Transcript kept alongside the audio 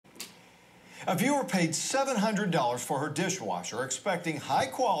A viewer paid $700 for her dishwasher, expecting high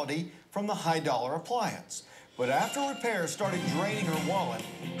quality from the high-dollar appliance. But after repairs started draining her wallet,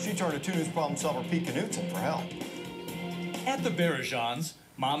 she turned to 2 News problem solver Pete Knutson for help. At the Baillargeons,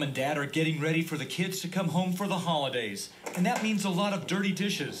 Mom and Dad are getting ready for the kids to come home for the holidays, and that means a lot of dirty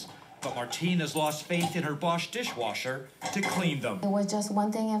dishes. But Martine has lost faith in her Bosch dishwasher to clean them. It was just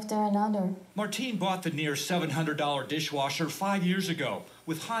one thing after another. Martine bought the near $700 dishwasher 5 years ago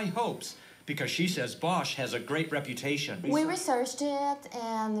with high hopes because she says Bosch has a great reputation. We researched it,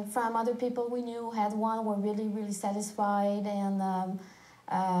 and from other people we knew who had one were really satisfied, and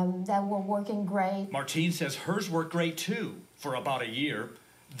that were working great. Martine says hers worked great too for about a year.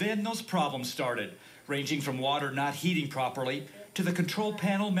 Then those problems started, ranging from water not heating properly to the control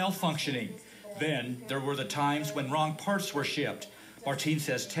panel malfunctioning. Then there were the times when wrong parts were shipped. Martine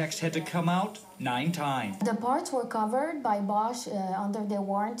says techs had to come out 9 times. The parts were covered by Bosch under their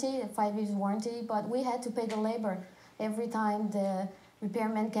warranty, 5 years warranty, but we had to pay the labor. Every time the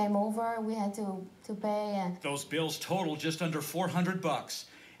repairman came over, we had to pay. Those bills totaled just under $400.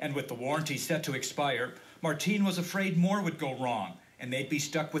 And with the warranty set to expire, Martine was afraid more would go wrong, and they'd be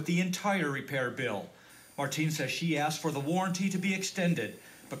stuck with the entire repair bill. Martine says she asked for the warranty to be extended,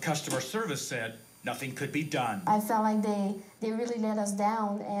 but customer service said nothing could be done. I felt like they really let us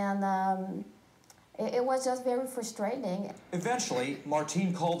down, and it was just very frustrating. Eventually,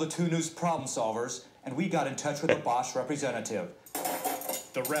 Martine called the 2 News problem solvers, and we got in touch with a Bosch representative.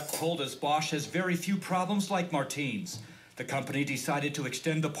 The rep told us Bosch has very few problems like Martine's. The company decided to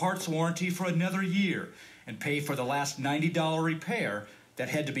extend the parts warranty for another year and pay for the last $90 repair that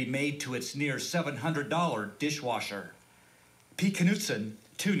had to be made to its near $700 dishwasher. Pete Knutson,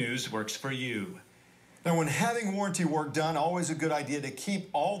 2 News works for you. Now, when having warranty work done, always a good idea to keep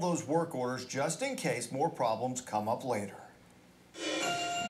all those work orders just in case more problems come up later.